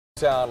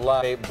Sound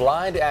like a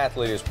blind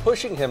athlete is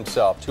pushing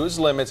himself to his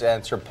limits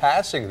and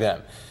surpassing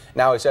them.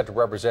 Now he's set to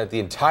represent the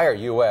entire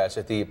U.S.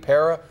 at the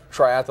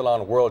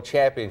Paratriathlon World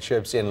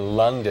Championships in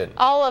London.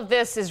 All of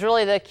this is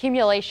really the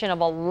accumulation of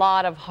a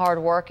lot of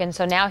hard work, and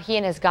so now he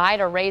and his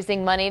guide are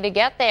raising money to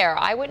get there.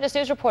 Eyewitness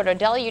News reporter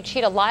Adele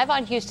Uchida live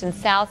on Houston's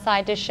South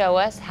Side to show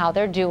us how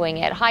they're doing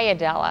it. Hi,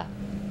 Adela.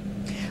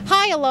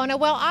 Hi, Alona.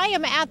 Well, I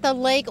am at the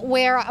lake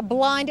where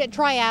blind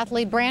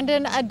triathlete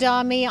Brandon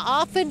Adame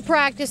often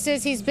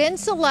practices. He's been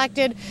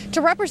selected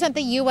to represent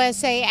the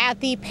USA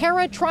at the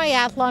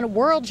Paratriathlon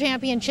World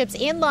Championships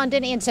in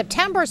London in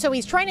September, so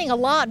he's training a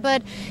lot,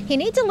 but he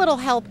needs a little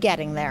help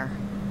getting there.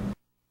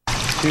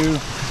 2,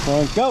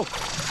 1, go.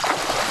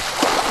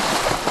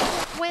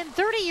 When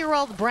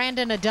 30-year-old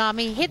Brandon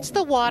Adame hits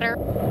the water,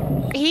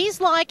 he's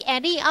like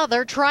any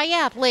other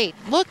triathlete,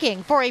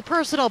 looking for a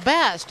personal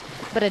best.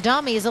 But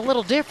Adame is a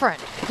little different.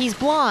 He's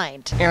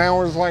blind. And I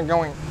was like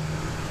going,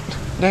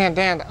 Dad,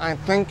 I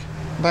think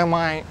that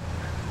my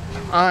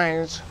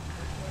eyes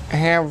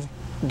have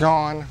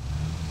gone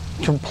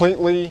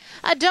completely.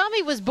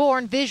 Adame was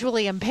born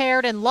visually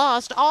impaired and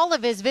lost all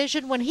of his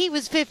vision when he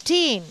was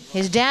 15.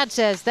 His dad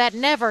says that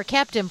never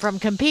kept him from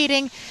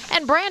competing,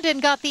 and Brandon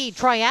got the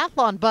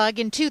triathlon bug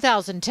in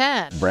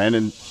 2010.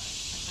 Brandon,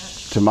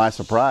 to my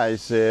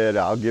surprise, said,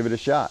 I'll give it a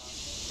shot.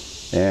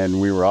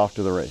 And we were off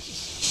to the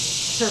races.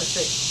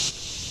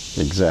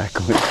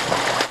 Exactly.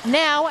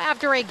 Now,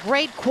 after a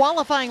great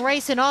qualifying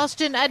race in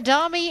Austin,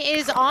 Adame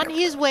is on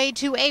his way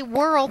to a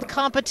world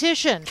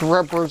competition. To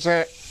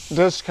represent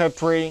this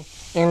country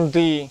in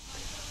the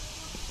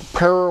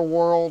Para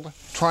World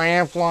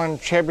Triathlon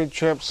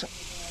Championships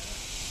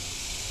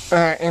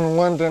in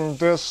London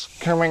this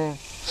coming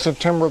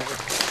September.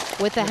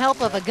 With the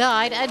help of a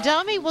guide,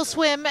 Adame will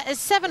swim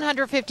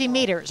 750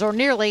 meters, or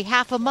nearly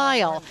half a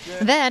mile,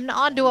 then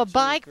onto a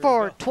bike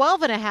for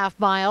 12.5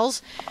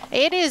 miles.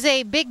 It is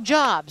a big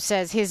job,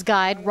 says his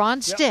guide,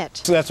 Ron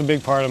Stitt. So that's a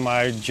big part of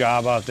my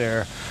job out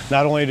there,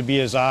 not only to be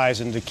his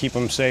eyes and to keep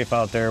him safe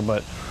out there,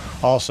 but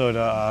also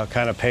to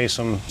kind of pace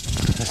him.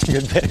 That's a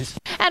good pace.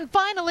 And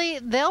finally,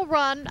 they'll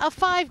run a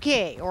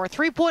 5K, or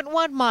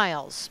 3.1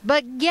 miles.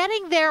 But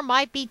getting there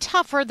might be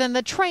tougher than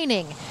the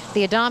training.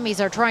 The Adames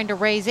are trying to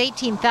raise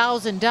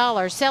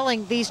 $18,000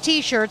 selling these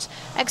T-shirts,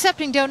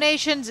 accepting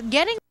donations,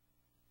 getting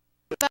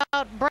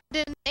about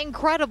Brandon's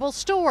incredible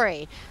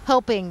story,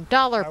 hoping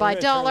dollar by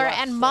dollar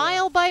and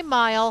mile by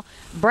mile,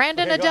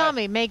 Brandon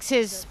Adame makes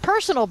his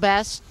personal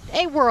best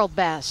a world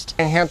best.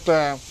 I have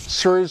to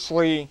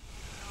seriously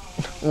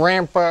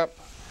ramp up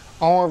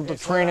all of the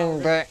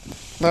training that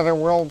it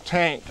will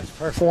take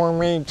for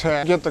me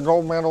to get the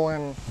gold medal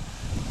and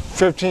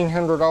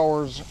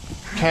 $1,500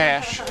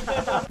 cash.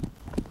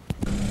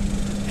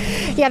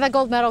 Yeah, that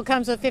gold medal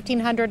comes with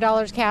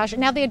 $1,500 cash.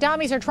 Now, the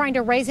Adames are trying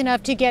to raise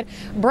enough to get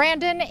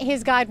Brandon,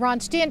 his guide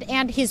Ron Stitt,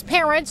 and his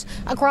parents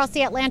across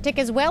the Atlantic,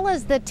 as well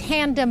as the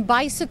tandem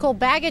bicycle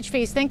baggage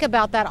fees. Think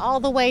about that,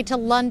 all the way to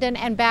London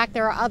and back.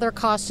 There are other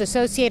costs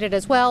associated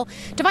as well.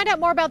 To find out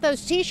more about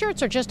those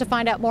T-shirts or just to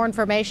find out more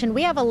information,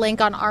 we have a link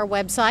on our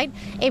website,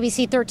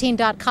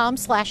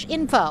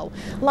 abc13.com/info.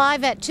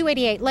 Live at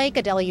 288 Lake,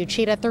 Adele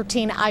Uchida,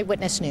 13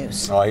 Eyewitness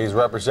News. Well, he's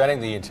representing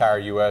the entire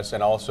U.S.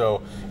 and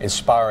also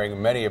inspiring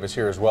many of us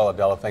here as well.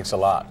 Adela, thanks a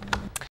lot.